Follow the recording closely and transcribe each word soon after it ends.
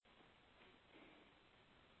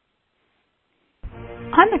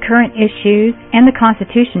On the Current Issues and the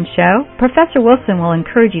Constitution show, Professor Wilson will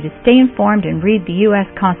encourage you to stay informed and read the U.S.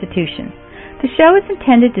 Constitution. The show is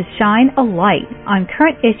intended to shine a light on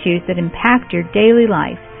current issues that impact your daily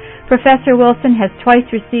life. Professor Wilson has twice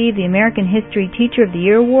received the American History Teacher of the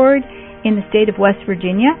Year Award in the state of West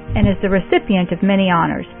Virginia and is the recipient of many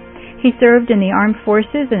honors. He served in the armed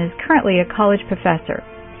forces and is currently a college professor.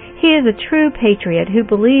 He is a true patriot who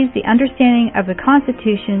believes the understanding of the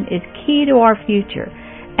Constitution is key to our future,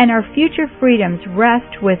 and our future freedoms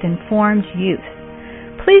rest with informed youth.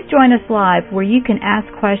 Please join us live where you can ask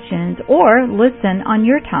questions or listen on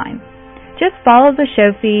your time. Just follow the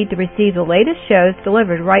show feed to receive the latest shows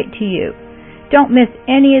delivered right to you. Don't miss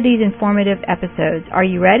any of these informative episodes. Are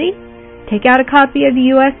you ready? Take out a copy of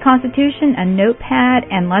the U.S. Constitution, a notepad,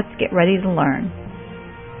 and let's get ready to learn.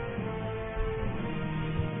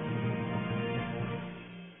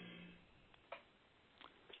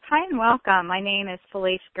 Hi and welcome. My name is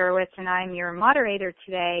Felice Gerwitz, and I'm your moderator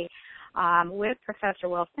today with Professor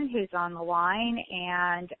Wilson, who's on the line,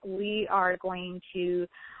 and we are going to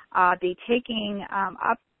be taking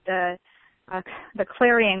up the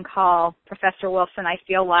clarion call, Professor Wilson, I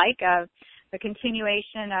feel like, of the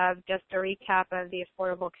continuation of just a recap of the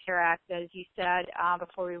Affordable Care Act. As you said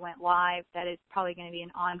before we went live, that is probably going to be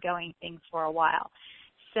an ongoing thing for a while.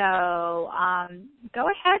 So go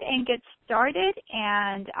ahead and get started,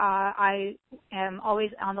 and I am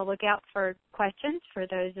always on the lookout for questions for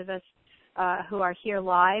those of us who are here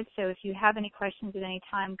live. So if you have any questions at any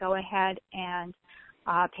time, go ahead and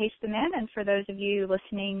paste them in. And for those of you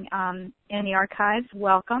listening in the archives,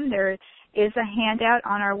 welcome. There is a handout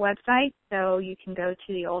on our website, so you can go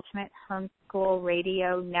to the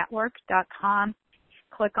ultimatehomeschoolradionetwork.com,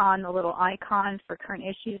 click on the little icon for current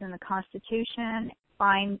issues in the Constitution,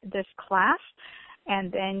 find this class, and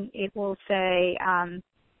then it will say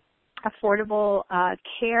Affordable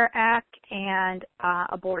Care Act and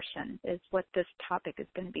abortion is what this topic is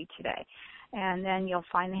going to be today. And then you'll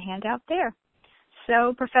find the handout there.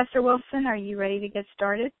 So, Professor Wilson, are you ready to get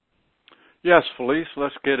started? Yes, Felice,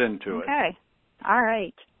 let's get into it. Okay. All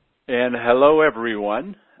right. And hello,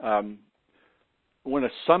 everyone. I want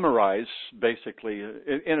to summarize, basically,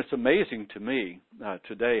 and it's amazing to me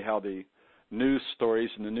today how the news stories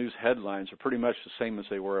and the news headlines are pretty much the same as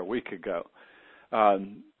they were a week ago.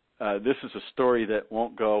 This is a story that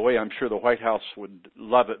won't go away. I'm sure the White House would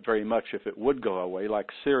love it very much if it would go away,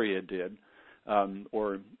 like Syria did,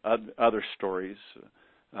 or other stories,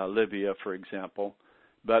 Libya, for example.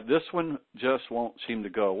 But this one just won't seem to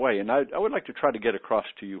go away. And I would like to try to get across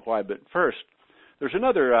to you why. But first, there's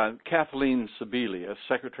another Kathleen Sebelius,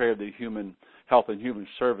 Secretary of the Health and Human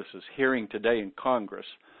Services, hearing today in Congress.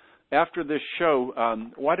 After this show,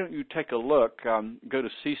 why don't you take a look, go to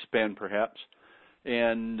C-SPAN perhaps,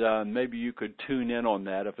 and maybe you could tune in on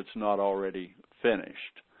that if it's not already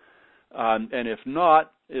finished. And if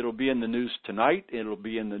not, it'll be in the news tonight. It'll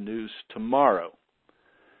be in the news tomorrow.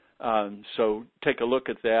 So take a look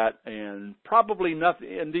at that, and probably nothing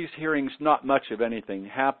in these hearings. Not much of anything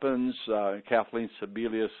happens. Kathleen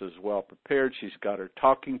Sebelius is well prepared. She's got her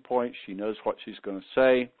talking points. She knows what she's going to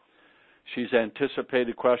say. She's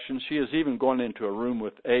anticipated questions. She has even gone into a room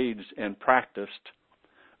with aides and practiced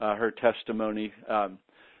her testimony.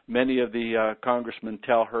 Many of the congressmen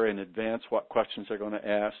tell her in advance what questions they're going to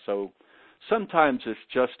ask. So sometimes it's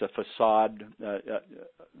just a facade,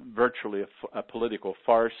 virtually a political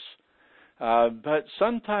farce. But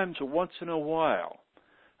sometimes, once in a while,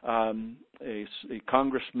 a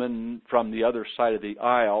congressman from the other side of the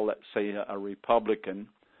aisle, let's say a Republican,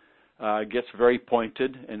 gets very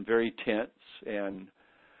pointed and very tense, and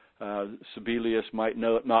Sebelius might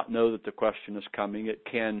not know that the question is coming. It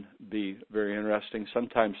can be very interesting.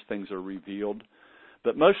 Sometimes things are revealed.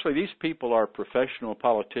 But mostly these people are professional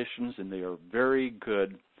politicians, and they are very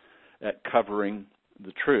good at covering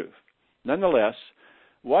the truth. Nonetheless,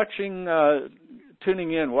 tuning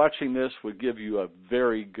in, watching this would give you a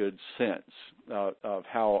very good sense of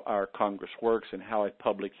how our Congress works and how a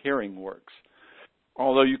public hearing works.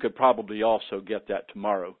 Although you could probably also get that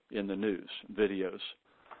tomorrow in the news, videos.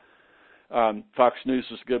 Fox News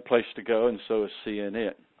is a good place to go, and so is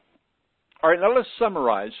CNN. All right, now let's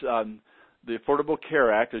summarize. The Affordable Care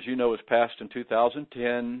Act, as you know, was passed in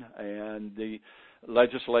 2010, and the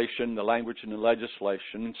legislation, the language in the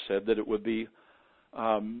legislation said that it would be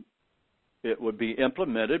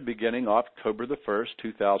implemented beginning October the 1st,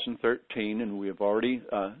 2013, and we have already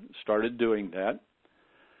started doing that.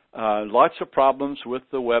 Lots of problems with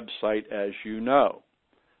the website, as you know.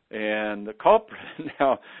 And the culprit,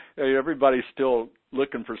 now, everybody's still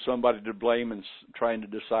looking for somebody to blame and trying to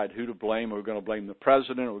decide who to blame. Are we going to blame the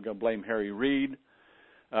president? Are we going to blame Harry Reid?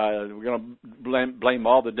 We're going to blame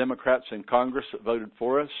all the Democrats in Congress that voted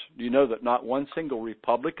for us. Do you know that not one single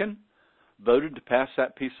Republican voted to pass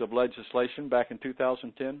that piece of legislation back in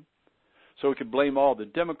 2010? So we could blame all the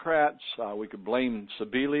Democrats. We could blame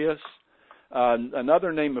Sebelius.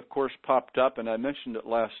 Another name, of course, popped up, and I mentioned it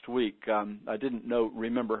last week. I didn't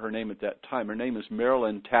remember her name at that time. Her name is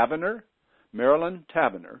Marilyn Tavenner. Marilyn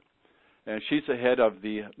Tavenner, and she's the head of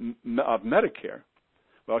Medicare.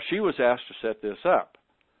 Well, she was asked to set this up.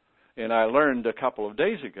 And I learned a couple of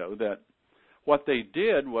days ago that what they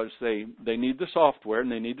did was they need the software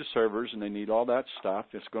and they need the servers and they need all that stuff.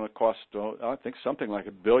 It's going to cost, I think, something like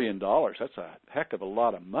 $1 billion. That's a heck of a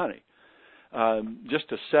lot of money just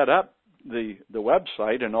to set up the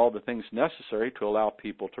website and all the things necessary to allow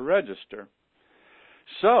people to register.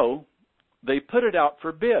 So they put it out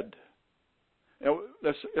for bid.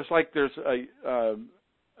 It's like there's a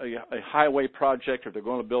highway project, or they're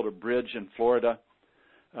going to build a bridge in Florida.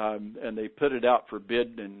 And they put it out for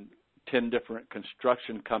bid, and 10 different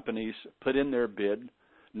construction companies put in their bid,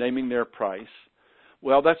 naming their price.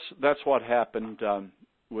 Well, that's what happened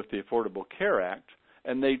with the Affordable Care Act,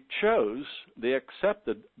 and they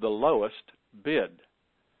accepted the lowest bid.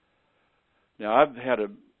 Now,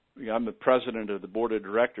 I'm the president of the board of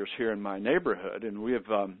directors here in my neighborhood, and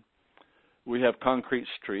we have concrete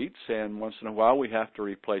streets, and once in a while we have to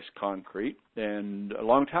replace concrete. And a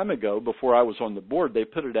long time ago, before I was on the board, they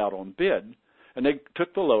put it out on bid, and they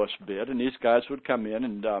took the lowest bid, and these guys would come in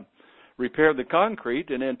and repair the concrete,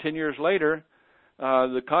 and then 10 years later,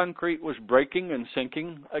 the concrete was breaking and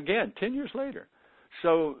sinking again, 10 years later.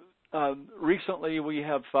 So recently we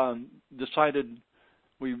have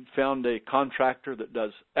we found a contractor that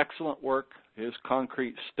does excellent work. His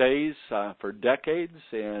concrete stays for decades,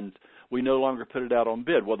 and we no longer put it out on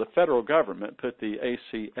bid. Well, the federal government put the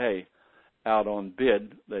ACA out on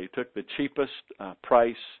bid. They took the cheapest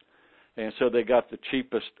price, and so they got the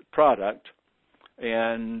cheapest product.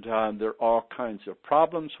 And there are all kinds of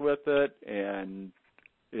problems with it, and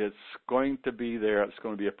it's going to be there. It's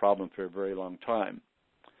going to be a problem for a very long time.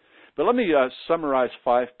 But let me summarize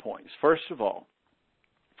 5 points. First of all,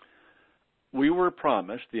 we were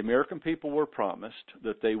promised, the American people were promised,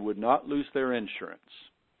 that they would not lose their insurance.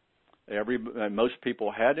 Most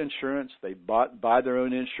people had insurance. They buy their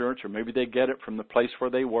own insurance, or maybe they get it from the place where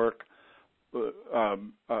they work,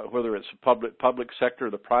 whether it's the public sector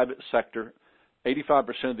or the private sector.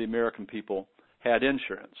 85% of the American people had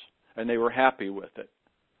insurance, and they were happy with it.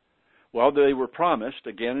 Well, they were promised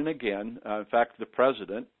again and again. In fact, the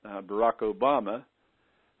president, Barack Obama,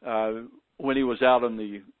 when he was out on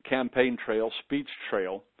the campaign trail, speech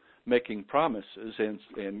trail, making promises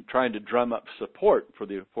and trying to drum up support for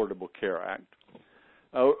the Affordable Care Act,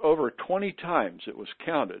 over 20 times it was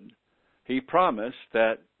counted, he promised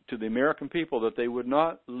that to the American people that they would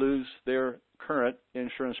not lose their current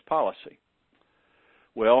insurance policy.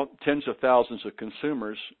 Well, tens of thousands of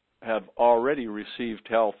consumers have already received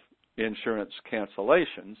health insurance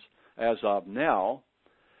cancellations as of now,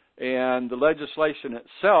 and the legislation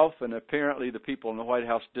itself, and apparently the people in the White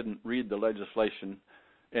House didn't read the legislation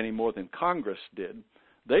any more than Congress did,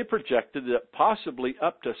 they projected that possibly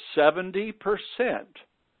up to 70%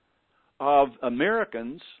 of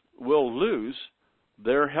Americans will lose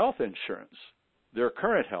their health insurance, their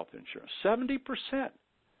current health insurance. 70%.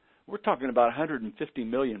 We're talking about 150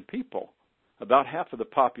 million people, about half of the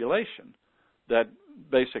population, that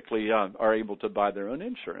basically are able to buy their own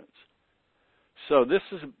insurance. So this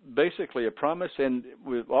is basically a promise, and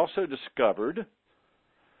we've also discovered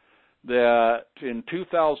that in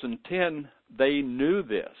 2010, they knew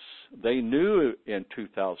this. They knew in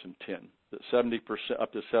 2010 that 70%,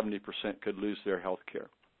 up to 70% could lose their health care,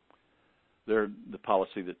 the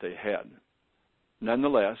policy that they had.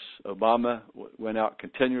 Nonetheless, Obama went out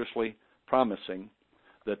continuously promising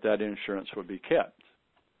that that insurance would be kept.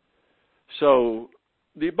 So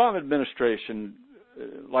the Obama administration,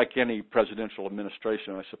 like any presidential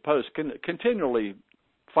administration, I suppose, can continually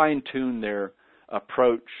fine-tune their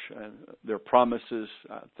approach, their promises,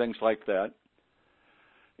 things like that.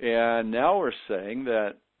 And now we're saying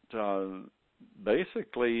that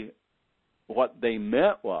basically what they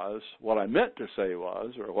meant was, what I meant to say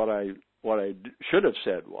was, or what I should have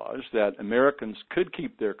said was, that Americans could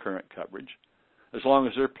keep their current coverage as long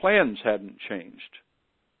as their plans hadn't changed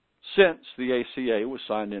since the ACA was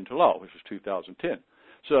signed into law, which was 2010.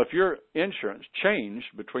 So if your insurance changed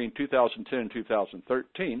between 2010 and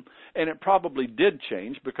 2013, and it probably did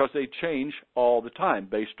change because they change all the time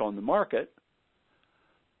based on the market,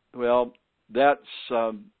 well, that's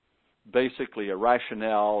basically a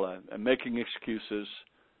rationale and making excuses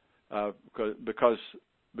because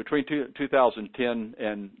between 2010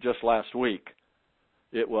 and just last week,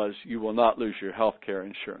 it was you will not lose your health care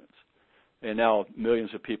insurance. And now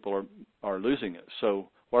millions of people are losing it. So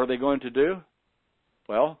what are they going to do?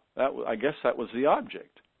 Well, I guess that was the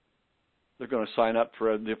object. They're going to sign up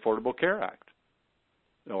for the Affordable Care Act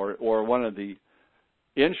or one of the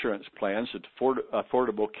insurance plans that the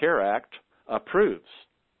Affordable Care Act approves.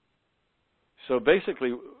 So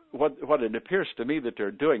basically what it appears to me that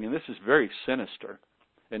they're doing, and this is very sinister,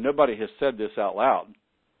 and nobody has said this out loud,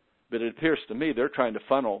 but it appears to me they're trying to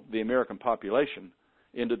funnel the American population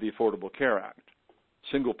into the Affordable Care Act,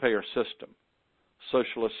 single-payer system,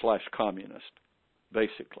 socialist/communist,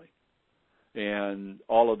 basically. And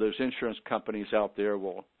all of those insurance companies out there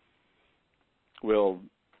will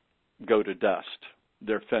go to dust.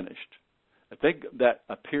 They're finished. I think that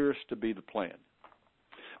appears to be the plan.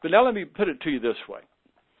 But now let me put it to you this way.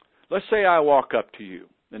 Let's say I walk up to you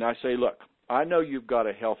and I say, look, I know you've got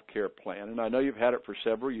a health care plan, and I know you've had it for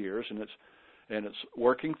several years, and it's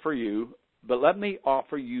working for you, but let me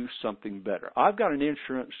offer you something better. I've got an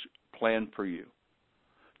insurance plan for you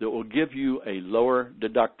that will give you a lower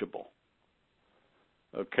deductible.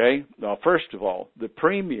 Okay? Now, first of all, the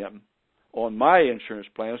premium on my insurance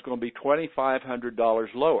plan is going to be $2,500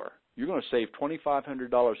 lower. You're going to save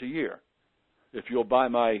 $2,500 a year if you'll buy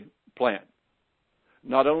my plan.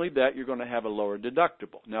 Not only that, you're going to have a lower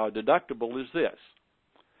deductible. Now, a deductible is this.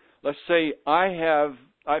 Let's say I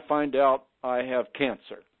find out I have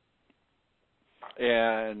cancer,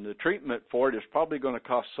 and the treatment for it is probably going to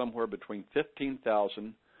cost somewhere between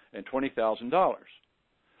 $15,000 and $20,000.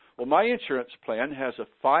 Well, my insurance plan has a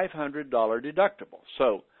 $500 deductible.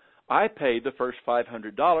 So I pay the first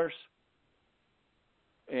 $500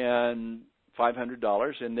 and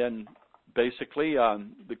then basically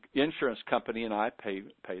the insurance company and I pay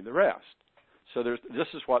the rest. So this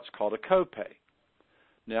is what's called a copay.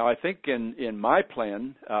 Now, I think in my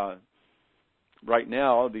plan, right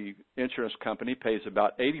now, the insurance company pays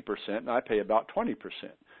about 80% and I pay about 20%.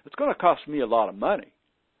 It's going to cost me a lot of money.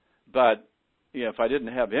 But if I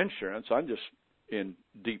didn't have insurance, I'm just in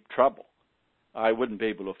deep trouble. I wouldn't be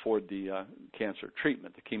able to afford the cancer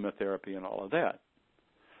treatment, the chemotherapy, and all of that.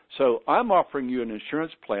 So I'm offering you an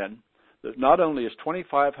insurance plan that not only is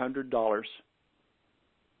 $2,500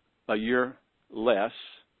 a year less,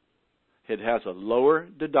 it has a lower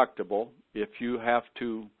deductible if you have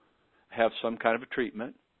to have some kind of a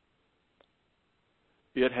treatment.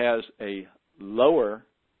 It has a lower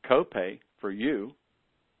copay for you,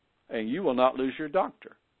 and you will not lose your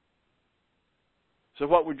doctor. So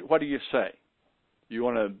what do you say? You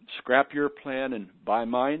want to scrap your plan and buy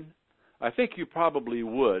mine? I think you probably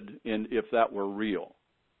would if that were real.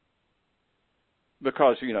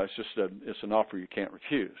 Because, it's an offer you can't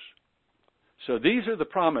refuse. So these are the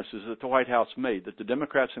promises that the White House made, that the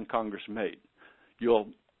Democrats in Congress made. You'll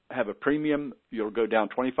have a premium, you'll go down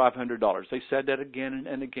 $2,500. They said that again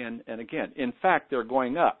and again and again. In fact, they're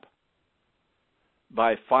going up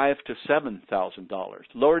by $5,000 to $7,000.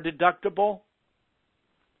 Lower deductible,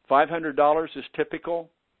 $500 is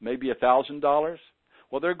typical, maybe $1,000.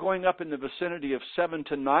 Well, they're going up in the vicinity of $7,000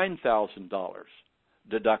 to $9,000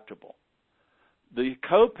 deductible. The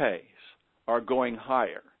copays are going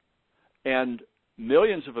higher, and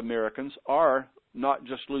millions of Americans are not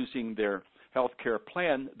just losing their health care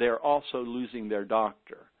plan, they're also losing their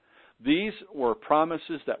doctor. These were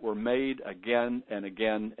promises that were made again and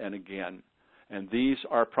again and again, and these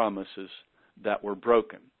are promises that were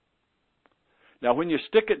broken. Now, when you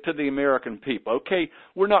stick it to the American people, okay,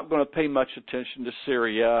 we're not going to pay much attention to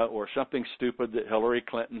Syria or something stupid that Hillary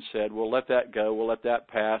Clinton said. We'll let that go. We'll let that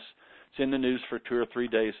pass. It's in the news for 2 or 3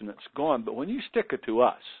 days and it's gone. But when you stick it to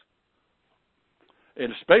us,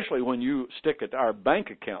 and especially when you stick it to our bank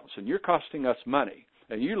accounts and you're costing us money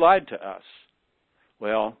and you lied to us,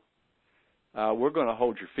 well, we're going to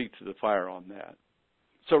hold your feet to the fire on that.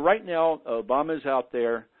 So right now, Obama's out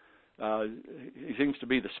there. He seems to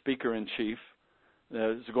be the speaker-in-chief.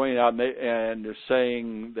 Is going out and is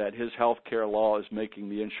saying that his health care law is making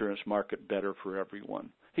the insurance market better for everyone.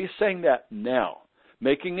 He's saying that now,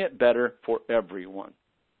 making it better for everyone,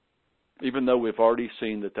 even though we've already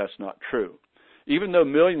seen that that's not true. Even though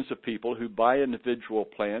millions of people who buy individual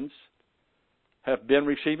plans have been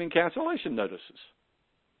receiving cancellation notices.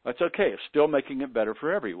 That's okay. It's still making it better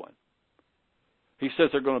for everyone. He says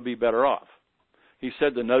they're going to be better off. He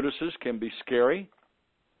said the notices can be scary,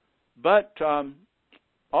 but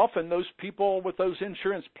often those people with those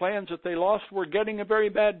insurance plans that they lost were getting a very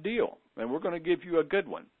bad deal, and we're going to give you a good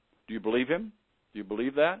one. Do you believe him? Do you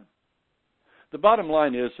believe that? The bottom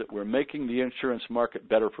line is that we're making the insurance market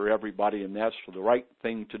better for everybody, and that's the right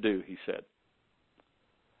thing to do, he said.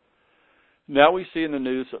 Now we see in the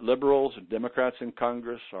news that liberals and Democrats in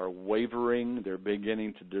Congress are wavering. They're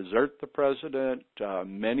beginning to desert the president.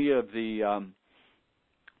 Many of the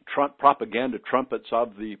Trump propaganda trumpets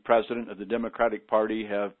of the president of the Democratic Party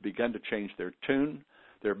have begun to change their tune.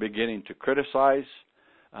 They're beginning to criticize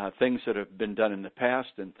things that have been done in the past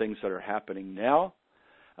and things that are happening now.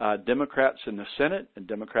 Democrats in the Senate and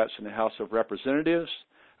Democrats in the House of Representatives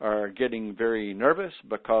are getting very nervous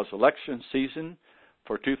because election season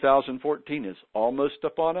for 2014 is almost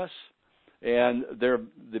upon us, and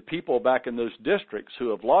the people back in those districts who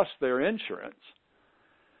have lost their insurance.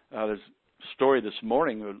 There's a story this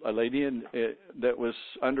morning, a lady that was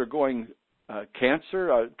undergoing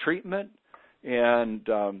cancer treatment, and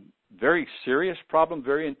very serious problem,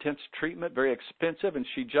 very intense treatment, very expensive, and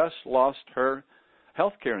she just lost her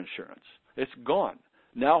health care insurance. It's gone.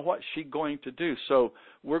 Now what's she going to do? So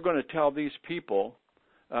we're going to tell these people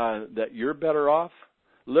that you're better off.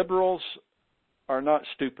 Liberals are not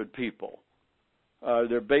stupid people.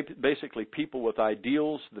 They're basically people with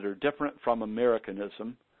ideals that are different from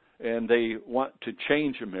Americanism, and they want to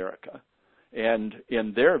change America and,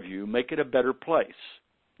 in their view, make it a better place.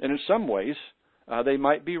 And in some ways, they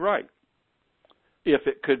might be right if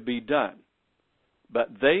it could be done. But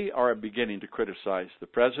they are beginning to criticize the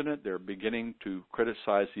president. They're beginning to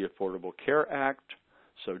criticize the Affordable Care Act.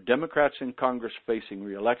 So Democrats in Congress facing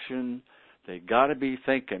re-election, they got to be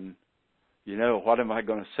thinking, you know, what am I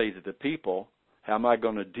going to say to the people? How am I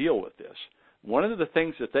going to deal with this? One of the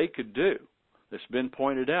things that they could do that's been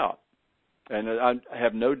pointed out, and I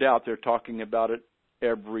have no doubt they're talking about it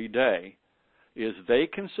every day, is they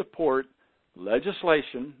can support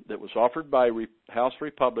legislation that was offered by House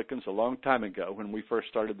Republicans a long time ago when we first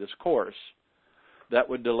started this course that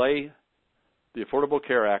would delay the Affordable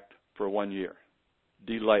Care Act for 1 year.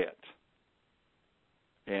 Delay it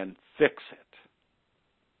and fix it,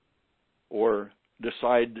 or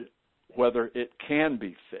decide whether it can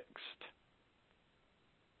be fixed.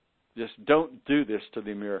 Just don't do this to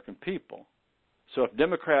the American people. So if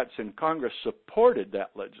Democrats in Congress supported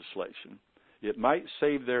that legislation, it might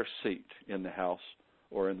save their seat in the House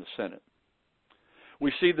or in the Senate.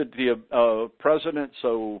 We see that the president's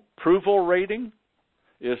approval rating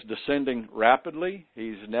is descending rapidly.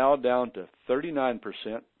 He's now down to 39%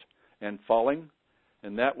 and falling,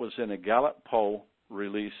 and that was in a Gallup poll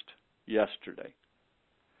released yesterday.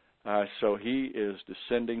 So he is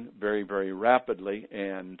descending very, very rapidly,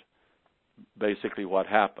 and basically what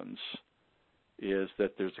happens is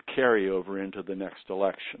that there's a carryover into the next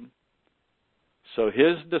election. So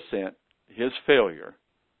his descent, his failure,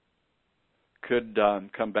 could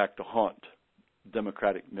come back to haunt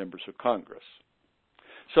Democratic members of Congress.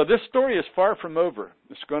 So this story is far from over.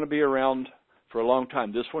 It's going to be around for a long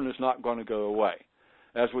time. This one is not going to go away.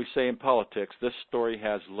 As we say in politics, this story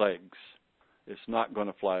has legs. It's not going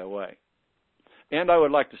to fly away. And I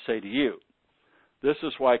would like to say to you, this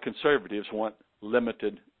is why conservatives want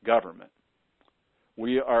limited government.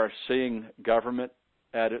 We are seeing government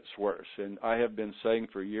at its worst, and I have been saying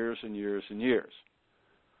for years and years and years,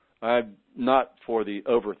 I'm not for the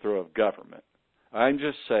overthrow of government. I'm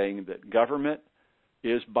just saying that government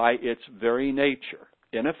is by its very nature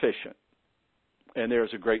inefficient, and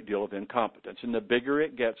there's a great deal of incompetence. And the bigger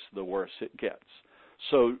it gets, the worse it gets.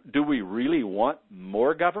 So do we really want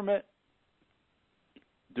more government?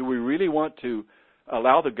 Do we really want to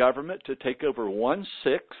allow the government to take over 1/6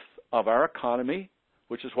 of our economy,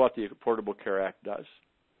 which is what the Affordable Care Act does?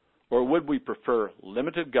 Or would we prefer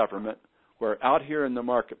limited government where out here in the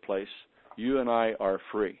marketplace, you and I are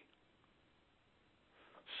free?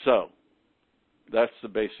 So that's the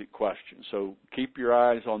basic question. So keep your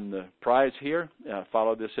eyes on the prize here.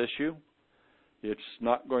 Follow this issue. It's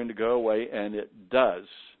not going to go away, and it does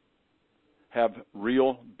have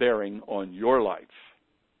real bearing on your life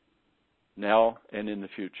now and in the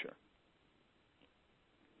future.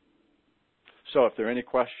 So if there are any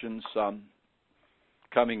questions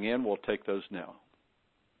coming in, we'll take those now.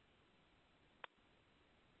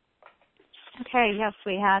 Okay, yes,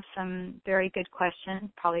 we have some very good questions.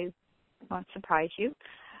 Probably won't surprise you.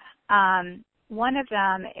 One of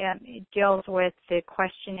them deals with the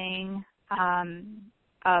questioning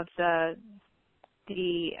of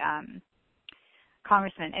the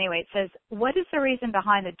congressman. Anyway, it says, what is the reason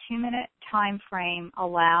behind the 2-minute time frame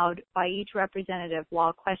allowed by each representative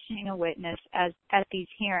while questioning a witness at these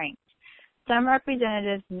hearings? Some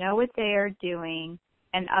representatives know what they are doing,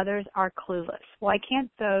 and others are clueless. Why can't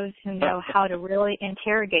those who know how to really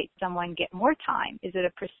interrogate someone get more time? Is it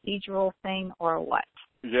a procedural thing or what?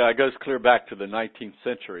 Yeah, it goes clear back to the 19th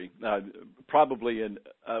century. Probably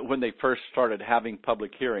when they first started having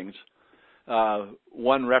public hearings,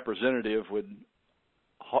 one representative would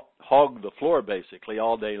hog the floor basically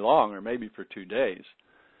all day long, or maybe for 2 days.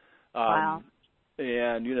 Wow.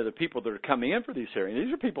 And, the people that are coming in for these hearings,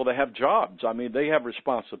 these are people that have jobs. I mean, they have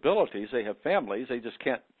responsibilities. They have families. They just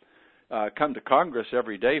can't come to Congress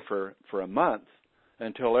every day for a month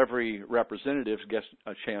until every representative gets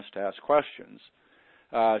a chance to ask questions.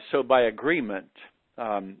 So by agreement,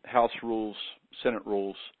 House rules, Senate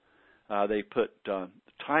rules, they put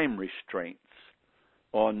time restraints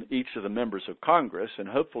on each of the members of Congress, and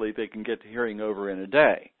hopefully they can get the hearing over in a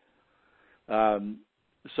day.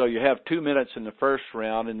 So you have 2 minutes in the first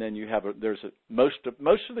round, and then you have most of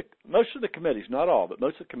the committees, not all, but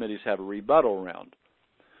most of the committees have a rebuttal round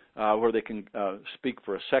where they can speak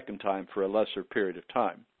for a second time for a lesser period of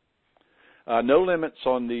time. No limits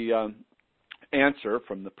on the answer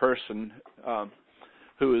from the person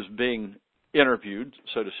who is being interviewed,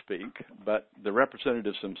 so to speak, but the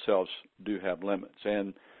representatives themselves do have limits,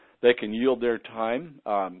 and they can yield their time.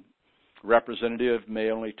 Representative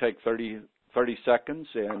may only take 30 seconds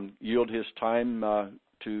and yield his time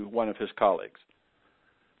to one of his colleagues.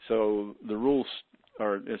 So the rules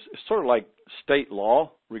it's sort of like state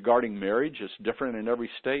law regarding marriage. It's different in every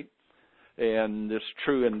state, and it's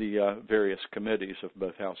true in the various committees of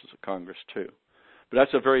both houses of Congress too. But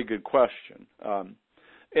that's a very good question.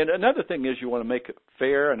 And another thing is you want to make it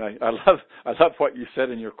fair, and I love what you said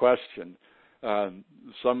in your question.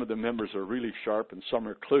 Some of the members are really sharp and some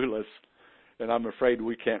are clueless, and I'm afraid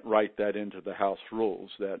we can't write that into the House rules,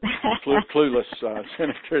 that clueless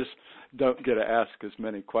senators don't get to ask as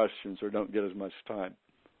many questions or don't get as much time.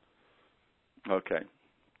 Okay.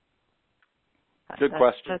 Good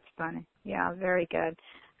question. That's funny. Yeah, very good.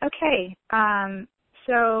 Okay.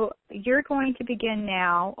 So you're going to begin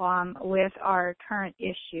now with our current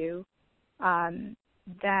issue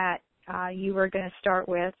that you were going to start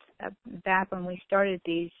with back when we started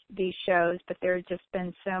these shows, but there's just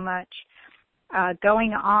been so much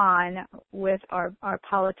going on with our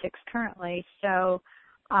politics currently. So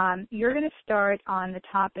you're going to start on the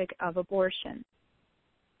topic of abortion.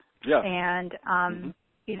 Yeah. And,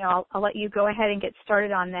 I'll let you go ahead and get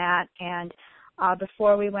started on that. And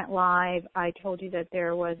before we went live, I told you that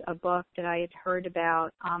there was a book that I had heard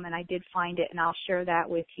about, and I did find it, and I'll share that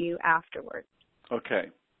with you afterwards. Okay.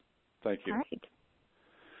 Thank you.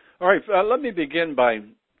 All right. All right. Let me begin by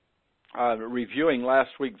reviewing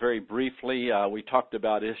last week very briefly. We talked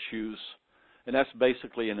about issues, and that's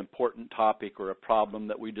basically an important topic or a problem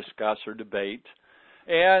that we discuss or debate.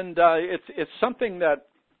 And it's something that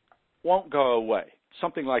won't go away,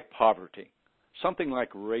 something like poverty, something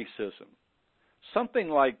like racism, something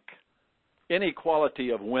like inequality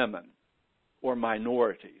of women or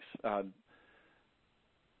minorities,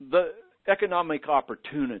 the economic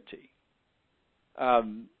opportunity,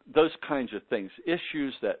 those kinds of things,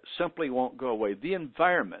 issues that simply won't go away. The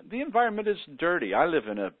environment is dirty. I live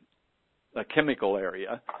in a chemical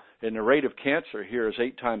area, and the rate of cancer here is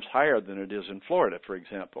 8 times higher than it is in Florida, for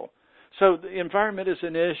example. So the environment is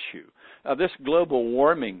an issue. This global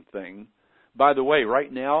warming thing, by the way,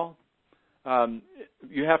 right now,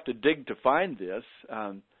 you have to dig to find this.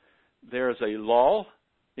 There's a lull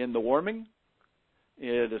in the warming.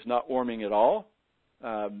 It is not warming at all,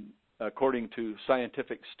 according to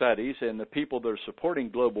scientific studies, and the people that are supporting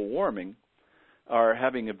global warming are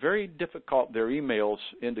having a very difficult, their emails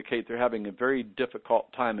indicate they're having a very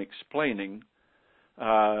difficult time explaining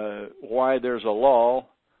why there's a lull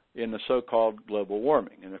in the so-called global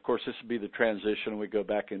warming. And of course, this would be the transition. We go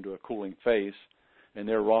back into a cooling phase, and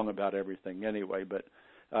they're wrong about everything anyway, but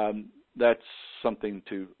that's something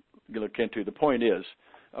to look into. The point is,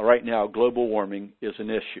 right now, global warming is an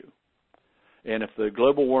issue. And if the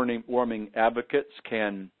global warming advocates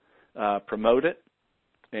can promote it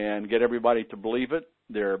and get everybody to believe it,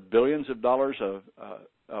 there are billions of dollars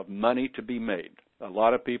of money to be made. A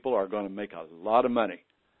lot of people are going to make a lot of money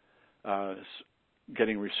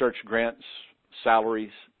getting research grants,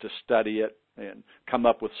 salaries to study it and come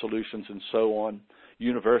up with solutions and so on.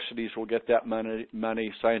 Universities will get that money.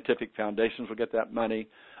 Scientific foundations will get that money.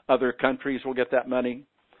 Other countries will get that money.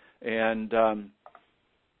 And,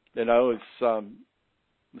 it's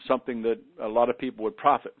something that a lot of people would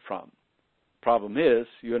profit from. Problem is,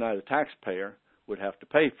 you and I, the taxpayer, would have to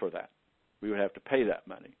pay for that. We would have to pay that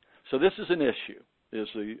money. So this is an issue.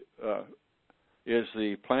 Is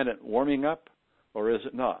the planet warming up or is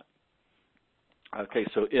it not? Okay,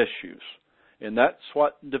 so issues. And that's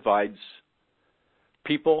what divides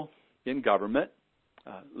people in government,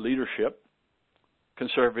 leadership,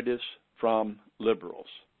 conservatives from liberals.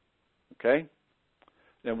 Okay?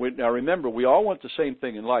 And now remember, we all want the same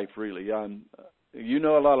thing in life, really. You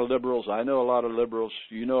know a lot of liberals. I know a lot of liberals.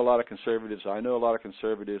 You know a lot of conservatives. I know a lot of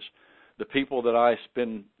conservatives. The people that I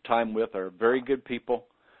spend time with are very good people,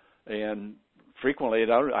 and frequently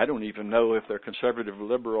I don't even know if they're conservative or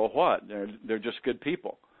liberal or what. They're just good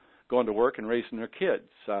people going to work and raising their kids.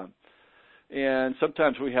 And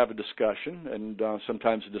sometimes we have a discussion, and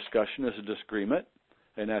sometimes a discussion is a disagreement,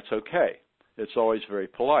 and that's okay. It's always very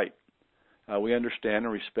polite. We understand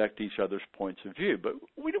and respect each other's points of view, but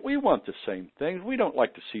we want the same things. We don't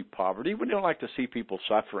like to see poverty. We don't like to see people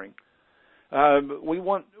suffering. We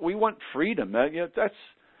want freedom.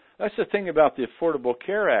 That's the thing about the Affordable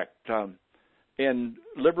Care Act. And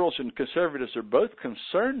liberals and conservatives are both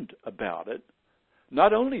concerned about it.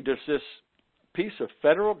 Not only does this piece of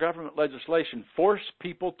federal government legislation force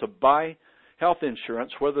people to buy health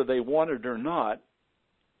insurance whether they want it or not,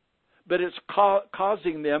 but it's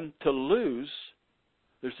causing them to lose.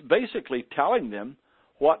 It's basically telling them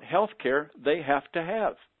what health care they have to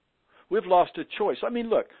have. We've lost a choice. I mean,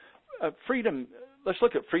 look, freedom, let's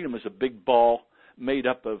look at freedom as a big ball made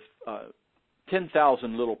up of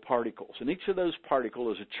 10,000 little particles, and each of those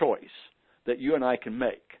particles is a choice that you and I can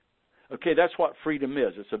make. Okay, that's what freedom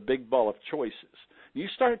is. It's a big ball of choices. You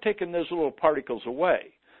start taking those little particles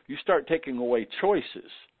away. You start taking away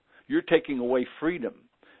choices. You're taking away freedom,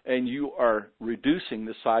 and you are reducing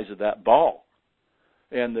the size of that ball.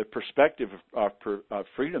 And the perspective of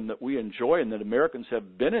freedom that we enjoy and that Americans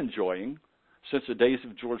have been enjoying since the days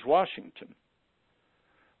of George Washington.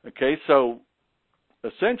 Okay, so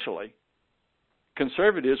essentially,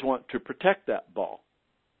 conservatives want to protect that ball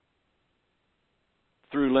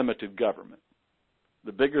through limited government.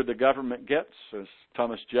 The bigger the government gets, as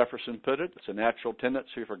Thomas Jefferson put it, it's a natural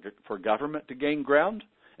tendency for government to gain ground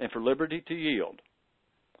and for liberty to yield.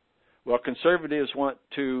 Well, conservatives want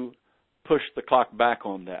to push the clock back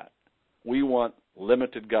on that. We want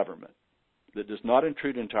limited government that does not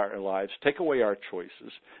intrude into our lives, take away our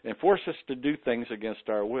choices, and force us to do things against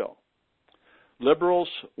our will. Liberals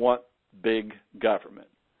want big government.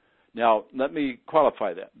 Now, let me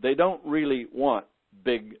qualify that. They don't really want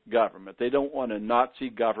big government. They don't want a Nazi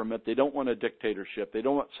government. They don't want a dictatorship. They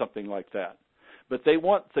don't want something like that. But they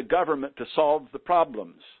want the government to solve the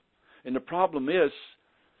problems. And the problem is,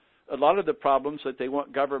 a lot of the problems that they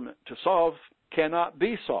want government to solve cannot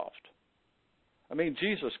be solved. I mean,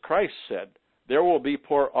 Jesus Christ said, there will be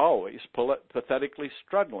poor always, pathetically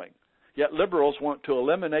struggling. Yet liberals want to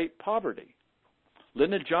eliminate poverty.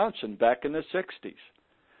 Lyndon Johnson, back in the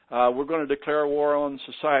 60s, we're going to declare war on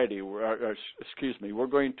society. We're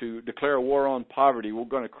going to declare war on poverty. We're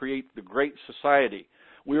going to create the great society.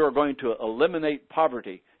 We are going to eliminate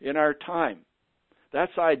poverty in our time.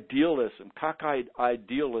 That's idealism, cockeyed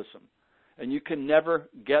idealism. And you can never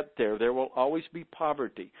get there. There will always be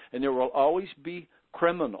poverty, and there will always be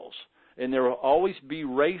criminals, and there will always be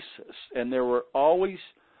racists, and there will always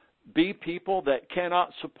be people that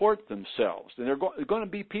cannot support themselves. And there are going to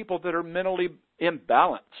be people that are mentally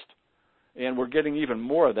imbalanced. And we're getting even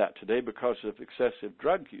more of that today because of excessive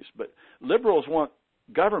drug use. But liberals want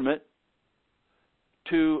government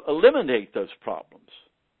to eliminate those problems.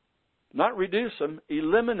 Not reduce them,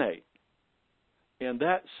 eliminate. And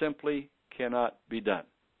that simply cannot be done.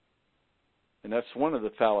 And that's one of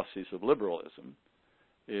the fallacies of liberalism,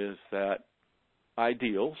 is that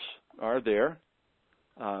ideals are there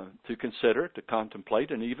to consider, to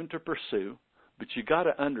contemplate, and even to pursue, but you got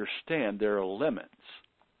to understand there are limits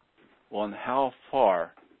on how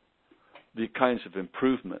far the kinds of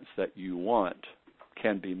improvements that you want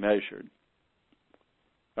can be measured.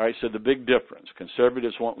 All right, so the big difference.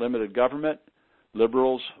 Conservatives want limited government.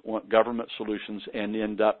 Liberals want government solutions and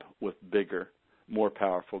end up with bigger, more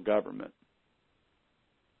powerful government.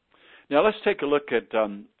 Now let's take a look at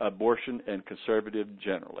abortion and conservative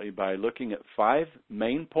generally by looking at 5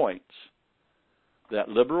 main points that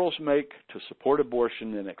liberals make to support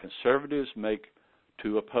abortion and that conservatives make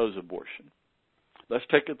to oppose abortion. Let's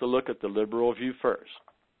take a look at the liberal view first.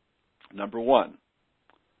 Number 1,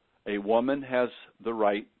 a woman has the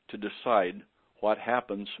right to decide what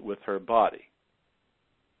happens with her body.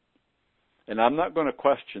 And I'm not going to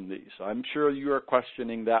question these. I'm sure you are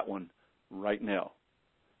questioning that one right now.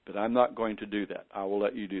 But I'm not going to do that. I will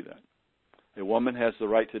let you do that. A woman has the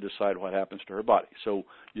right to decide what happens to her body. So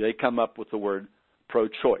they come up with the word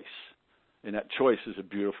pro-choice. And that choice is a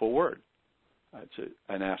beautiful word. It's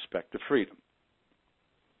an aspect of freedom.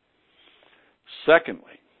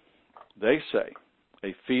 Secondly, they say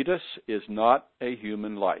a fetus is not a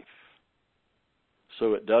human life,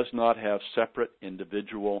 so it does not have separate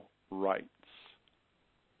individual rights.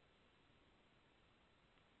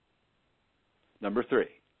 Number 3,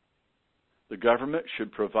 the government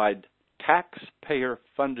should provide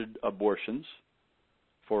taxpayer-funded abortions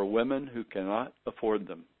for women who cannot afford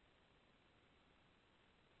them.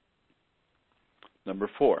 Number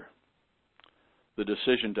 4, the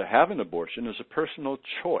decision to have an abortion is a personal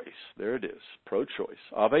choice, there it is, pro-choice,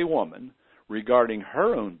 of a woman regarding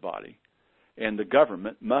her own body, and the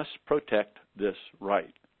government must protect this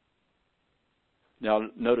right. Now,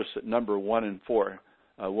 notice that number 1 and 4,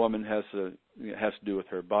 a woman has to do with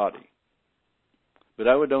her body. But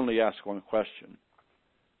I would only ask one question.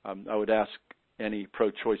 I would ask any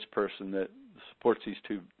pro-choice person that supports these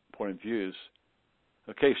 2 point of views,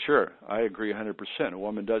 okay, sure, I agree 100%. A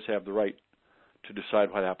woman does have the right to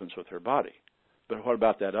decide what happens with her body. But what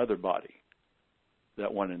about that other body,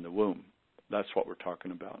 that one in the womb? That's what we're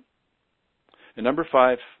talking about. And number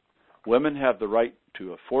 5, women have the right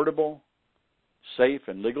to affordable, safe,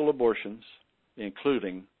 and legal abortions,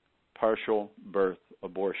 including partial birth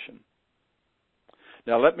abortion.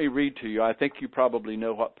 Now, let me read to you. I think you probably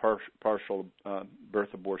know what partial birth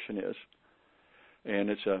abortion is. And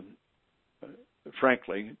it's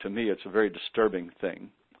frankly, to me, it's a very disturbing thing.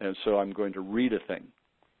 And so I'm going to read a thing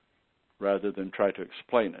rather than try to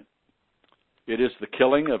explain it. It is the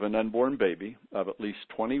killing of an unborn baby of at least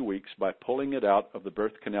 20 weeks by pulling it out of the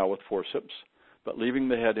birth canal with forceps, but leaving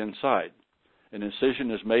the head inside. An incision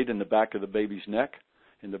is made in the back of the baby's neck,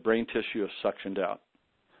 and the brain tissue is suctioned out.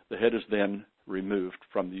 The head is then removed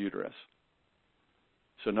from the uterus.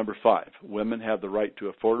 So number 5, women have the right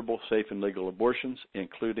to affordable, safe, and legal abortions,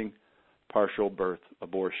 including partial birth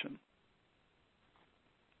abortion.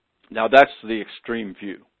 Now, that's the extreme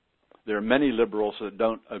view. There are many liberals that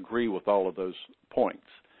don't agree with all of those points.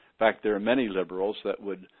 In fact, there are many liberals that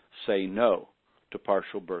would say no to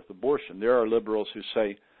partial birth abortion. There are liberals who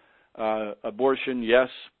say abortion, yes,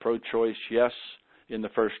 pro-choice, yes, in the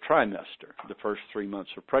first trimester, the first 3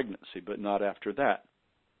 months of pregnancy, but not after that,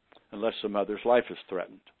 unless the mother's life is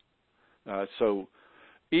threatened. So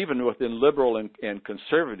even within liberal and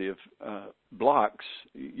conservative blocs,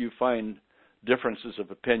 you find differences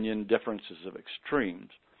of opinion, differences of extremes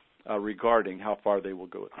regarding how far they will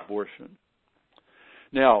go with abortion.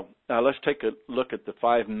 Now, let's take a look at the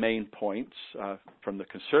 5 main points from the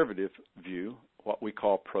conservative view, what we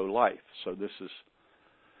call pro-life. So this is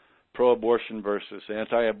pro-abortion versus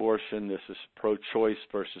anti-abortion. This is pro-choice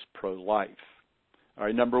versus pro-life. All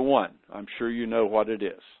right, number 1, I'm sure you know what it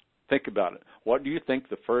is. Think about it. What do you think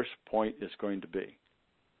the first point is going to be?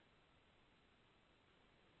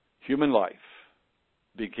 Human life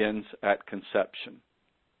begins at conception.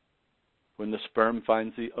 When the sperm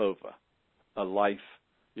finds the ova, a life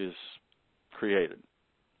is created.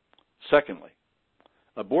 Secondly,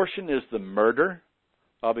 abortion is the murder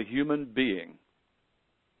of a human being.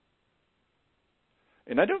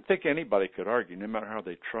 And I don't think anybody could argue, no matter how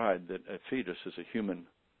they tried, that a fetus is a human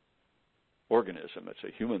organism. It's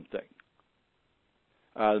a human thing.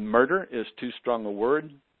 Murder is too strong a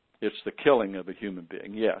word. It's the killing of a human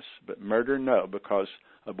being, yes. But murder, no, because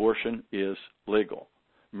abortion is legal.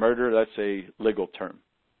 Murder, that's a legal term.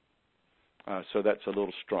 So that's a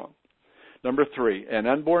little strong. Number 3, an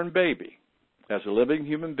unborn baby, as a living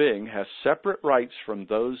human being, has separate rights from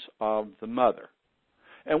those of the mother.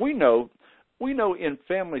 And we know in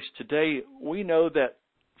families today, we know that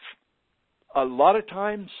a lot of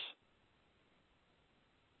times,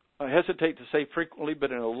 I hesitate to say frequently,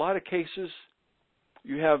 but in a lot of cases,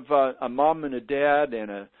 you have a mom and a dad and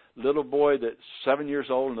a little boy that's 7 years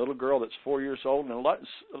old and a little girl that's 4 years old. And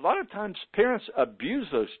a lot of times parents abuse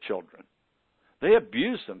those children. They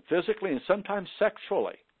abuse them physically and sometimes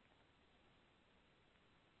sexually.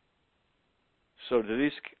 So do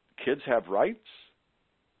these kids have rights?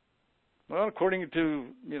 Well, according to,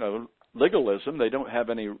 legalism, they don't have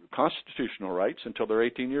any constitutional rights until they're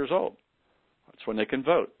 18 years old. That's when they can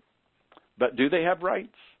vote. But do they have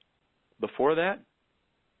rights before that?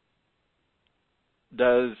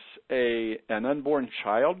 Does an unborn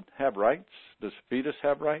child have rights? Does a fetus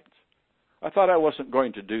have rights? I thought I wasn't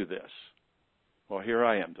going to do this. Well, here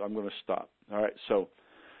I am. I'm going to stop. All right, so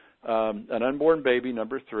an unborn baby,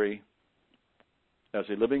 number 3, as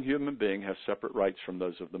a living human being, has separate rights from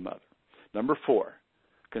those of the mother. Number 4,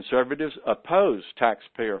 conservatives oppose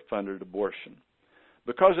taxpayer-funded abortion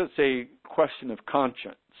because it's a question of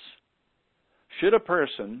conscience. Should a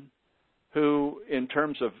person who, in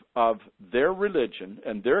terms of their religion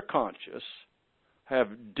and their conscience, have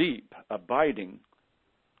deep, abiding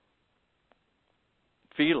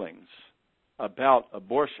feelings about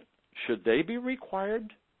abortion, should they be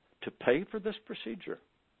required to pay for this procedure?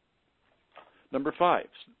 Number 5,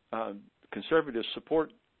 conservatives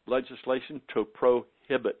support legislation to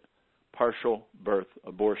prohibit partial birth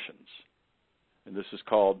abortions. And this is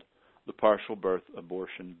called the partial birth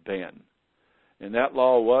abortion ban. And that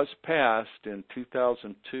law was passed in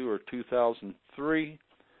 2002 or 2003,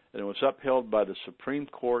 and it was upheld by the Supreme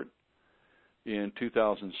Court in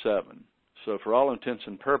 2007. So for all intents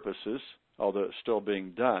and purposes, although it's still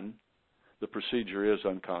being done, the procedure is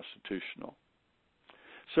unconstitutional.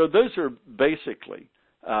 So those are basically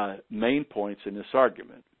main points in this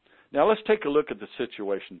argument. Now let's take a look at the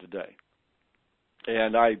situation today.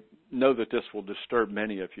 And I know that this will disturb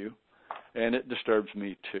many of you, and it disturbs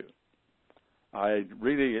me too.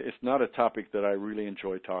 It's not a topic that I really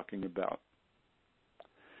enjoy talking about.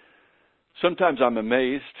 Sometimes I'm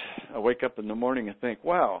amazed. I wake up in the morning and think,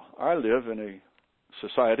 wow, I live in a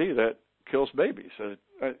society that kills babies.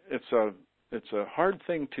 It's a hard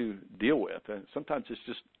thing to deal with, and sometimes it's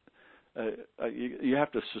just you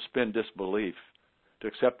have to suspend disbelief to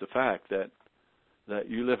accept the fact that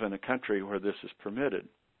you live in a country where this is permitted.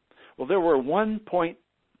 Well, there were 1.36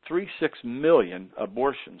 million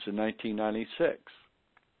abortions in 1996.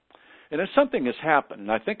 And if something has happened,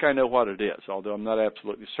 and I think I know what it is, although I'm not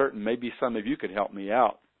absolutely certain, maybe some of you could help me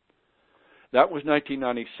out. That was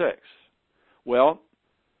 1996. Well,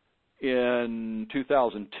 in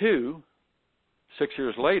 2002, 6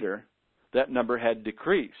 years later, that number had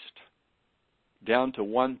decreased down to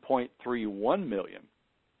 1.31 million.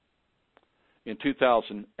 In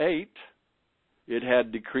 2008, it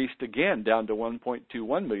had decreased again down to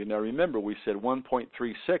 1.21 million. Now remember, we said 1.36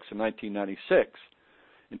 in 1996.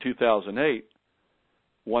 In 2008,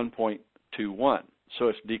 1.21. So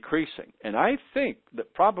it's decreasing. And I think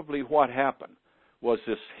that probably what happened was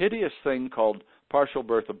this hideous thing called partial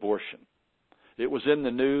birth abortion. It was in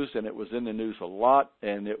the news, and it was in the news a lot,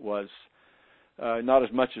 and it was not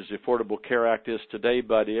as much as the Affordable Care Act is today,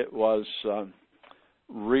 but it was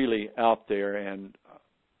really out there, and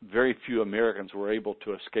very few Americans were able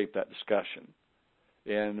to escape that discussion.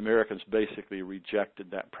 And Americans basically rejected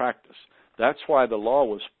that practice. That's why the law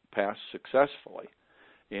was passed successfully,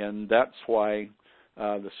 and that's why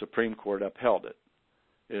the Supreme Court upheld it.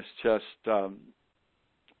 It's just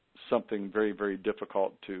something very, very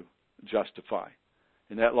difficult to justify.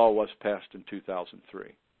 And that law was passed in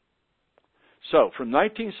 2003. So from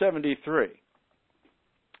 1973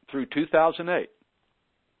 through 2008,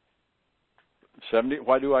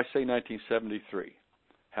 why do I say 1973?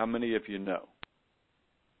 How many of you know?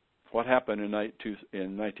 What happened in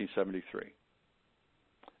 1973?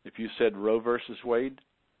 If you said Roe versus Wade,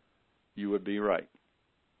 you would be right.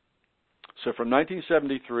 So from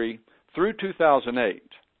 1973 through 2008,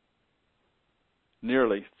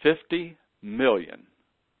 nearly 50 million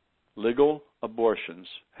legal abortions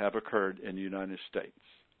have occurred in the United States.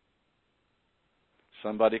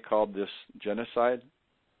 Somebody called this genocide.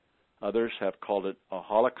 Others have called it a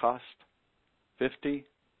Holocaust. 50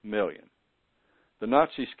 million. The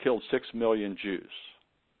Nazis killed 6 million Jews.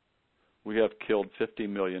 We have killed 50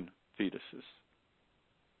 million fetuses.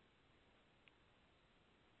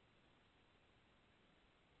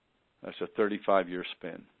 That's a 35-year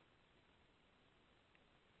span.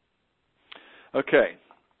 Okay,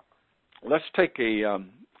 let's take a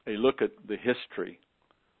look at the history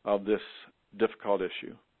of this difficult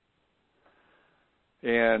issue.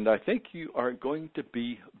 And I think you are going to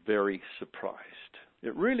be very surprised.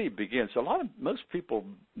 It really begins, most people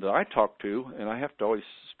that I talk to, and I have to always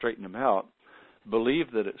straighten them out,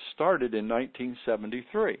 believe that it started in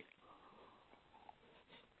 1973.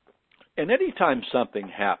 And anytime something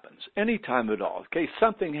happens, anytime at all, okay,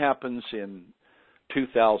 something happens in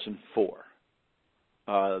 2004,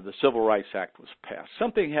 the Civil Rights Act was passed.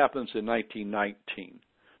 Something happens in 1919,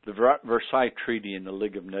 the Versailles Treaty in the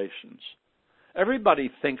League of Nations. Everybody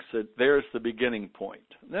thinks that there's the beginning point.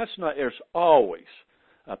 That's not. There's always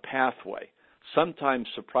a pathway, sometimes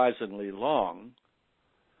surprisingly long,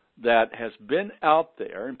 that has been out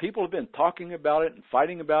there, and people have been talking about it and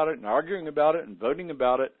fighting about it and arguing about it and voting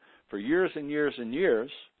about it for years and years and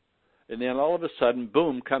years. And then all of a sudden,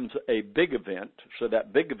 boom, comes a big event. So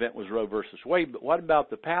that big event was Roe versus Wade. But what about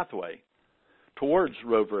the pathway towards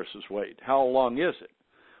Roe versus Wade? How long is it?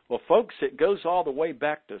 Well, folks, it goes all the way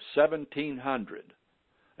back to 1700,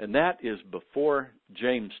 and that is before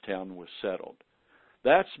Jamestown was settled.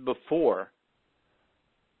 That's before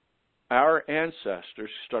our ancestors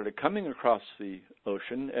started coming across the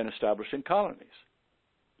ocean and establishing colonies.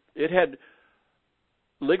 It had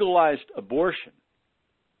legalized abortion,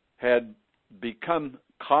 had become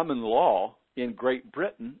common law in Great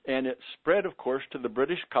Britain, and it spread, of course, to the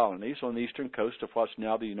British colonies on the eastern coast of what's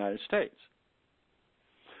now the United States.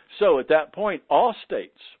 So at that point, all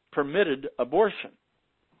states permitted abortion.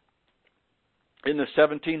 In the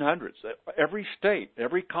 1700s, every state,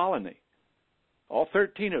 every colony, all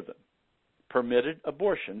 13 of them, permitted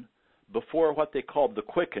abortion before what they called the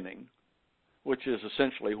quickening, which is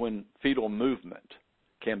essentially when fetal movement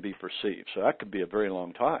can be perceived. So that could be a very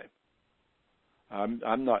long time.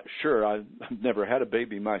 I'm not sure. I've never had a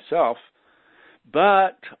baby myself,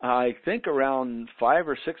 but I think around 5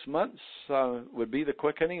 or 6 months would be the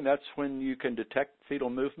quickening. That's when you can detect fetal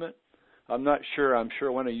movement. I'm not sure. I'm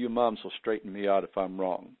sure one of you moms will straighten me out if I'm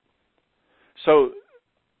wrong. So,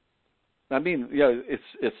 I mean,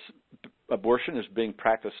 it's abortion is being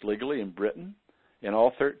practiced legally in Britain in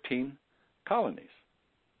all 13 colonies.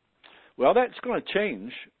 Well, that's going to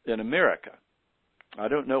change in America. I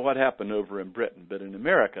don't know what happened over in Britain, but in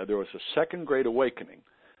America there was a second great awakening,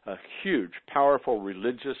 a huge, powerful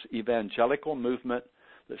religious evangelical movement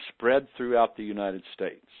that spread throughout the United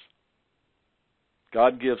States.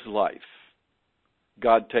 God gives life.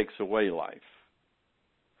 God takes away life.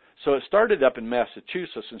 So it started up in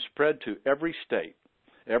Massachusetts and spread to every state.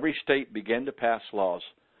 Every state began to pass laws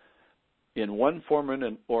in one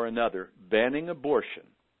form or another banning abortion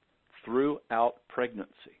throughout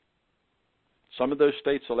pregnancy. Some of those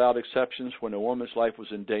states allowed exceptions when a woman's life was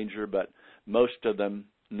in danger, but most of them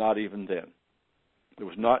not even then. It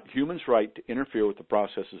was not human's right to interfere with the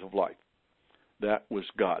processes of life. That was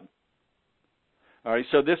God. All right,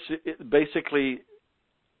 so this basically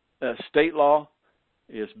state law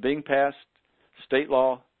is being passed. State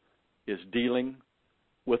law is dealing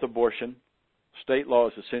with abortion. State law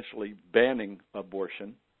is essentially banning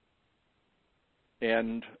abortion.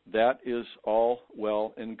 And that is all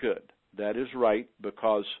well and good. That is right,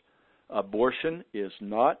 because abortion is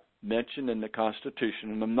not mentioned in the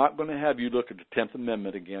Constitution. And I'm not going to have you look at the 10th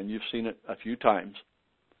Amendment again. You've seen it a few times.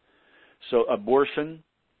 So abortion,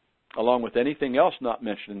 along with anything else not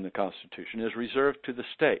mentioned in the Constitution, is reserved to the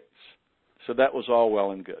states. So that was all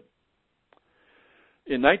well and good.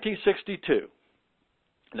 In 1962,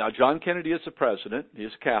 now John Kennedy is the president. He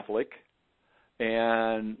is Catholic.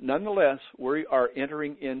 And nonetheless, we are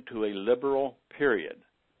entering into a liberal period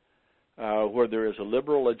where there is a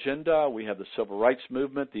liberal agenda. We have the civil rights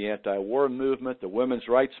movement, the anti-war movement, the women's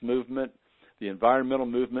rights movement, the environmental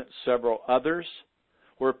movement, several others,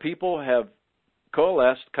 where people have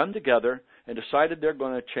coalesced, come together, and decided they're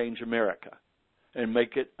going to change America and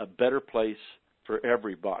make it a better place for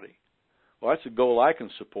everybody. Well, that's a goal I can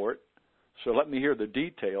support. So let me hear the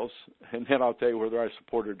details, and then I'll tell you whether I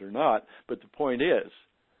support it or not. But the point is,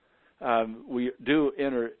 we do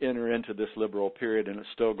enter into this liberal period, and it's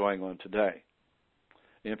still going on today.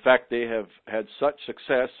 In fact, they have had such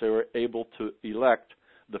success, they were able to elect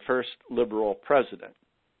the first liberal president.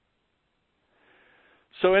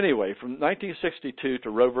 So anyway, from 1962 to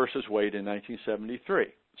Roe versus Wade in 1973,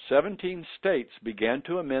 17 states began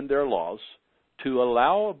to amend their laws to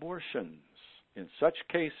allow abortions in such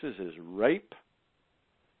cases as rape,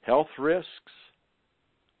 health risks,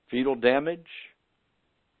 fetal damage,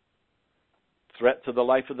 threat to the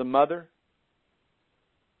life of the mother,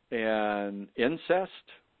 and incest,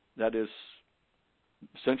 that is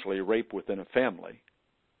essentially rape within a family,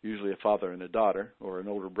 usually a father and a daughter, or an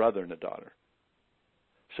older brother and a daughter.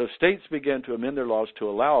 So states began to amend their laws to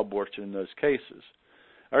allow abortion in those cases.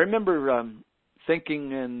 I remember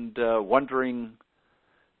thinking and wondering,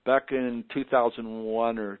 back in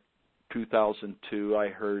 2001 or 2002, I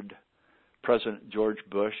heard President George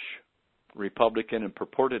Bush, Republican and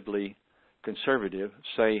purportedly conservative,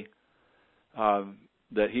 say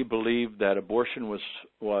that he believed that abortion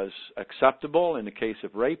was acceptable in the case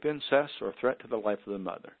of rape, incest, or threat to the life of the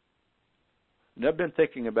mother. And I've been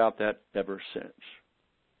thinking about that ever since.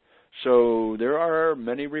 So there are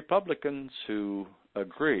many Republicans who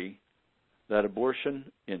agree that abortion,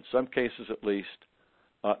 in some cases at least,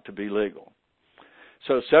 ought to be legal.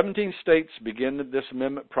 So 17 states began this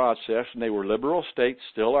amendment process, and they were liberal states,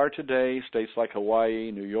 still are today, states like Hawaii,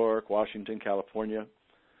 New York, Washington, California.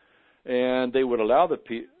 And they would allow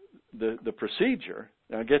the procedure,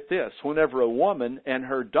 now get this, whenever a woman and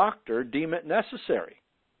her doctor deem it necessary.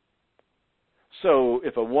 So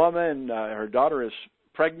if a woman, her daughter is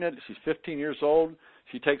pregnant, she's 15 years old,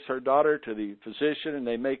 she takes her daughter to the physician and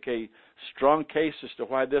they make a strong case as to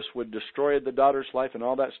why this would destroy the daughter's life and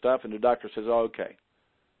all that stuff, and the doctor says, oh, okay.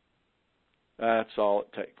 That's all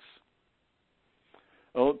it takes.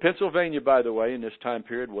 Well, Pennsylvania, by the way, in this time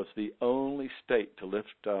period was the only state to lift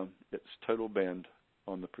its total ban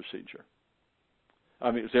on the procedure.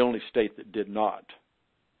 I mean, it was the only state that did not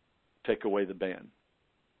take away the ban.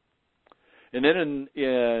 And then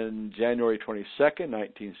in January 22nd,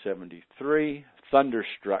 1973,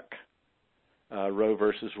 thunderstruck Roe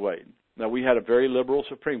versus Wade. Now, we had a very liberal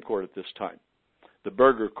Supreme Court at this time, the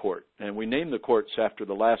Burger Court, and we named the courts after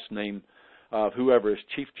the last name of whoever is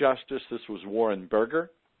Chief Justice. This was Warren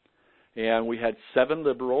Burger. And we had 7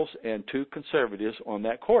 liberals and 2 conservatives on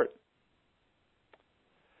that court.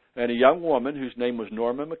 And a young woman whose name was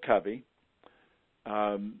Norma McCovey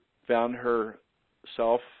found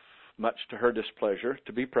herself, much to her displeasure,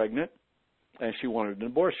 to be pregnant, and she wanted an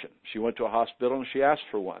abortion. She went to a hospital and she asked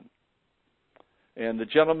for one. And the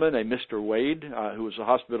gentleman, a Mr. Wade, who was a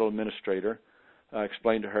hospital administrator,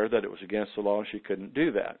 explained to her that it was against the law and she couldn't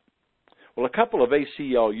do that. Well, a couple of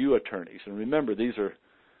ACLU attorneys, and remember these are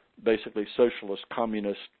basically socialist,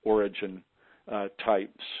 communist origin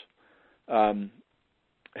types,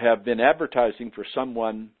 have been advertising for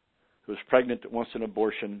someone who's pregnant that wants an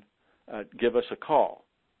abortion, give us a call.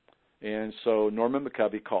 And so Norma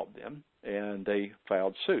McCovey called them, and they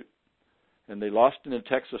filed suit. And they lost in the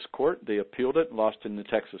Texas court. They appealed it and lost in the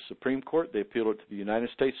Texas Supreme Court. They appealed it to the United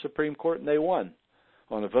States Supreme Court, and they won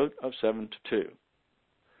on a vote of 7-2.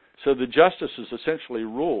 So the justices essentially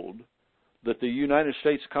ruled that the United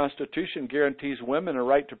States Constitution guarantees women a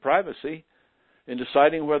right to privacy in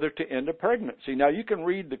deciding whether to end a pregnancy. Now, you can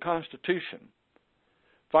read the Constitution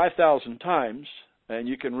 5,000 times, and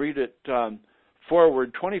you can read it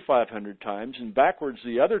forward 2,500 times and backwards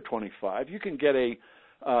the other 25. You can get a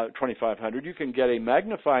 2,500. You can get a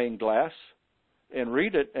magnifying glass and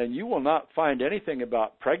read it, and you will not find anything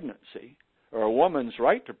about pregnancy or a woman's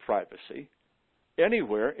right to privacy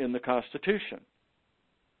anywhere in the Constitution.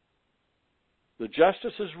 The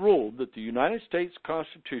justices ruled that the United States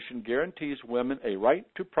Constitution guarantees women a right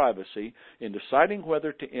to privacy in deciding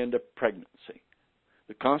whether to end a pregnancy.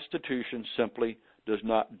 The Constitution simply does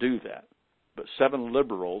not do that. But 7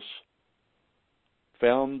 liberals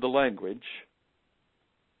found the language.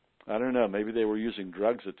 I don't know, maybe they were using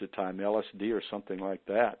drugs at the time, LSD or something like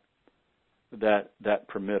that, that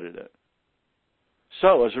permitted it.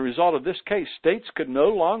 So as a result of this case, states could no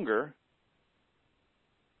longer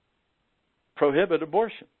prohibit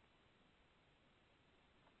abortion,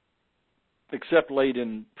 except late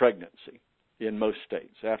in pregnancy in most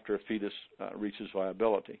states, after a fetus reaches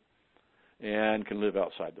viability and can live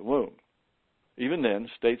outside the womb. Even then,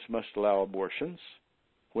 states must allow abortions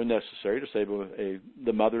when necessary to save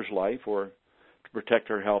the mother's life or to protect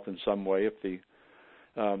her health in some way if the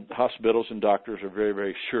hospitals and doctors are very,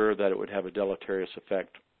 very sure that it would have a deleterious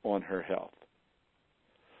effect on her health.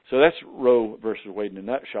 So that's Roe versus Wade in a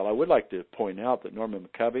nutshell. I would like to point out that Norma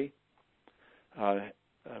McCovey,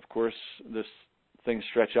 of course, this thing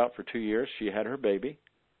stretched out for 2 years. She had her baby,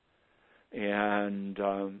 and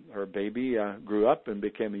her baby grew up and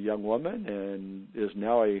became a young woman and is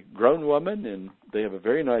now a grown woman, and they have a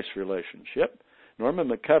very nice relationship. Norma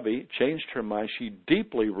McCovey changed her mind. She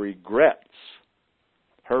deeply regrets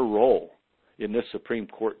her role in this Supreme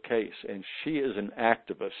Court case, and she is an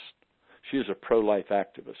activist. She is a pro-life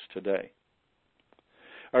activist today.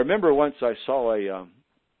 I remember once I saw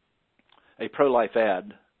a pro-life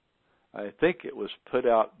ad. I think it was put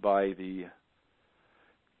out by the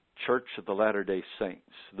Church of the Latter-day Saints,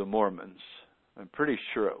 the Mormons. I'm pretty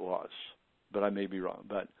sure it was, but I may be wrong.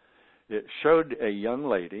 But it showed a young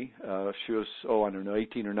lady. She was,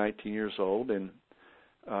 18 or 19 years old, and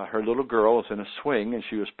her little girl was in a swing, and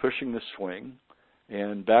she was pushing the swing,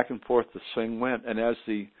 and back and forth the swing went. And as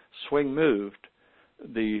the swing moved,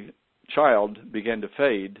 the child began to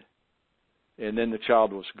fade, and then the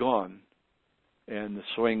child was gone, and the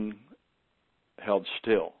swing held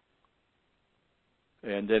still.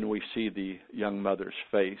 And then we see the young mother's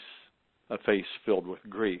face, a face filled with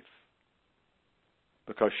grief,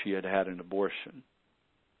 because she had had an abortion.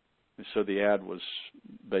 And so the ad was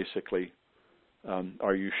basically,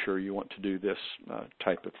 are you sure you want to do this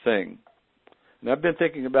type of thing? And I've been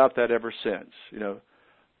thinking about that ever since. You know,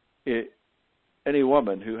 any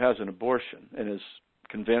woman who has an abortion and is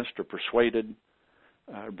convinced or persuaded,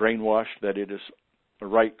 brainwashed that it is the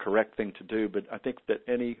right, correct thing to do, but I think that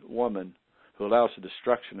any woman who allows the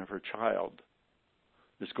destruction of her child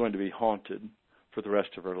is going to be haunted for the rest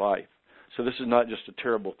of her life. So this is not just a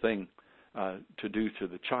terrible thing to do to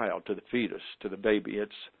the child, to the fetus, to the baby.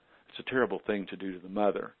 It's a terrible thing to do to the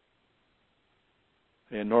mother.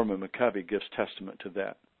 And Norma McCovey gives testament to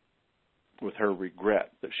that with her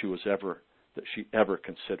regret that she ever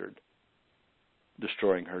considered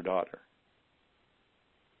destroying her daughter.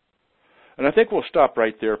 And I think we'll stop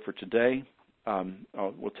right there for today.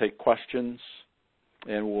 We'll take questions,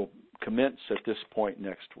 and we'll commence at this point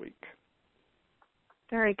next week.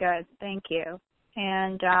 Very good. Thank you.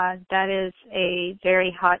 And that is a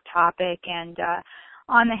very hot topic. And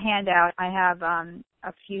on the handout, I have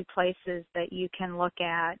a few places that you can look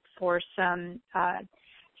at for some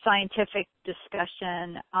scientific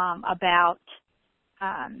discussion about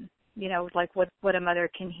like what a mother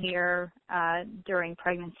can hear during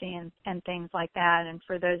pregnancy and things like that. And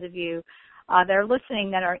for those of you that are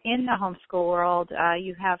listening that are in the homeschool world,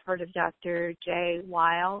 you have heard of Dr. Jay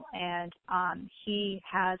Weil, and he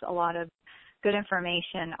has a lot of good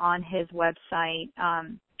information on his website.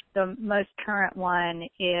 The most current one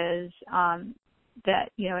is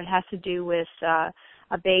that, it has to do with a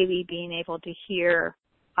baby being able to hear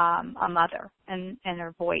a mother and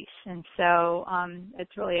her voice. And so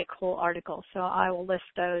it's really a cool article. So I will list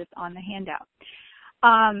those on the handout.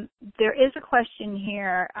 There is a question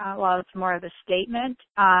here. Well, it's more of a statement.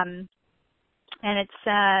 And it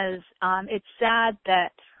says, it's sad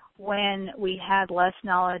that when we had less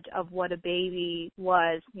knowledge of what a baby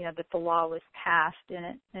was, that the law was passed.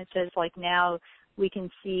 And it says, like, now we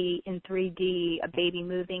can see in 3D a baby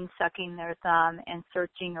moving, sucking their thumb, and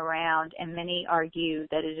searching around, and many argue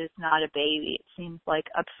that it is not a baby. It seems like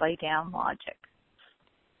upside-down logic.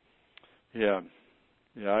 Yeah,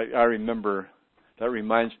 I remember. That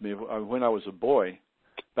reminds me of when I was a boy,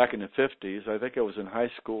 back in the 50s. I think I was in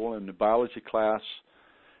high school in the biology class,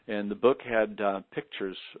 and the book had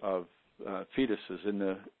pictures of fetuses in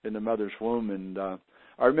the mother's womb, and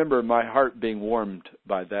I remember my heart being warmed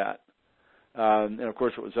by that. And of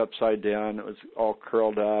course, it was upside down. It was all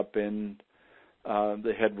curled up, and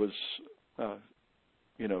the head was,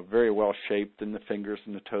 very well shaped, and the fingers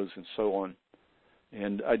and the toes and so on.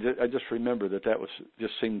 And I just remember that was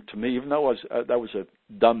just seemed to me, even though that was a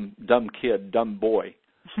dumb kid, dumb boy,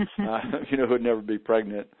 who would never be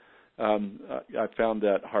pregnant. I found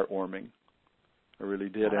that heartwarming. I really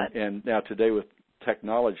did. And now today with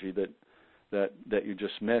technology that you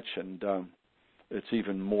just mentioned, it's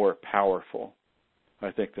even more powerful,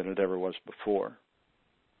 I think, than it ever was before.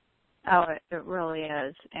 Oh, it really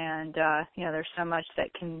is. And there's so much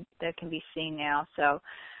that can be seen now. So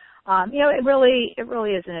it really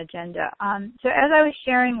is an agenda. So as I was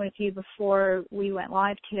sharing with you before we went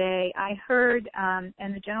live today, I heard, and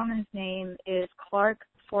the gentleman's name is Clark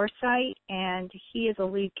Forsythe, and he is a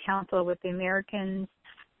lead counsel with the Americans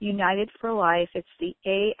United for Life. It's the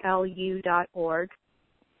ALU.org.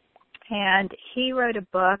 And he wrote a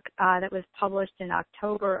book that was published in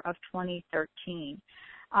October of 2013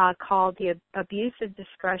 called The Abuse of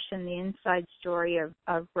Discretion, The Inside Story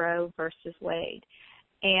of Roe versus Wade.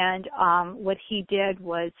 And what he did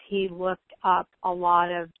was he looked up a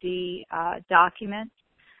lot of the documents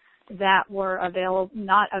that were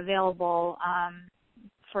not available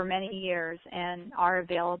for many years and are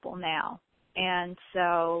available now. And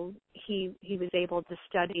so he was able to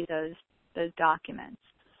study those documents.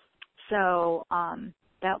 So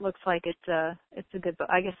that looks like it's a good book.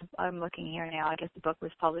 I guess I'm looking here now. I guess the book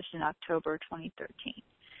was published in October 2013.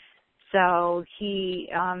 So he,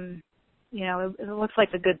 it looks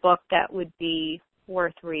like a good book that would be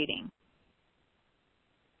worth reading.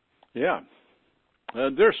 Yeah.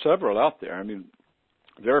 There are several out there. I mean,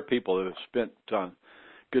 there are people that have spent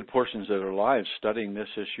good portions of their lives studying this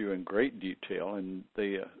issue in great detail, and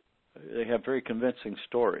they have very convincing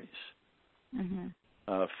stories. Mm-hmm.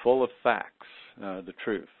 Full of facts, the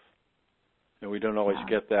truth. And we don't always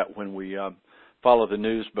get that when we follow the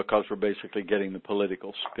news, because we're basically getting the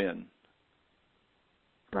political spin.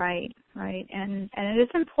 Right. And it is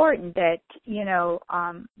important that,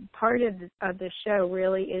 part of the show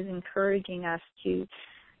really is encouraging us to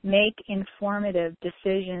make informative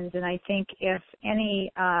decisions. And I think if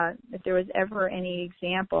there was ever any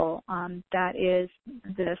example, that is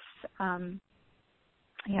this,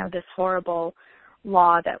 this horrible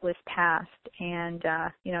law that was passed, and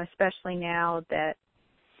especially now that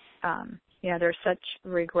there's such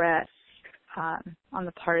regret on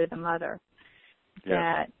the part of the mother,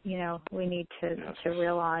 that we need to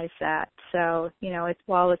realize that. So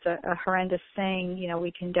while it's a horrendous thing,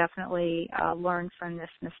 we can definitely learn from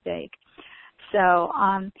this mistake. So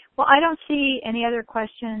well, I don't see any other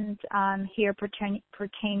questions here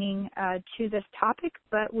pertaining to this topic,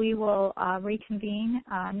 but we will reconvene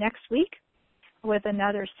next week with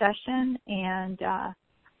another session, and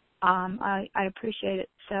I appreciate it.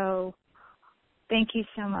 So thank you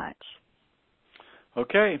so much.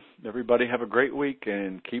 Okay. Everybody have a great week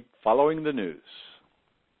and keep following the news.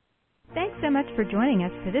 Thanks so much for joining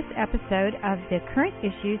us for this episode of The Current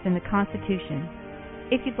Issues in the Constitution.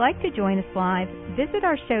 If you'd like to join us live, visit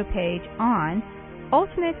our show page on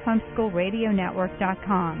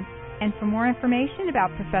UltimateHomeschoolRadioNetwork.com. And for more information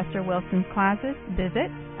about Professor Wilson's classes, visit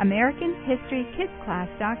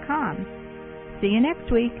AmericanHistoryKidsClass.com. See you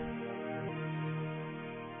next week.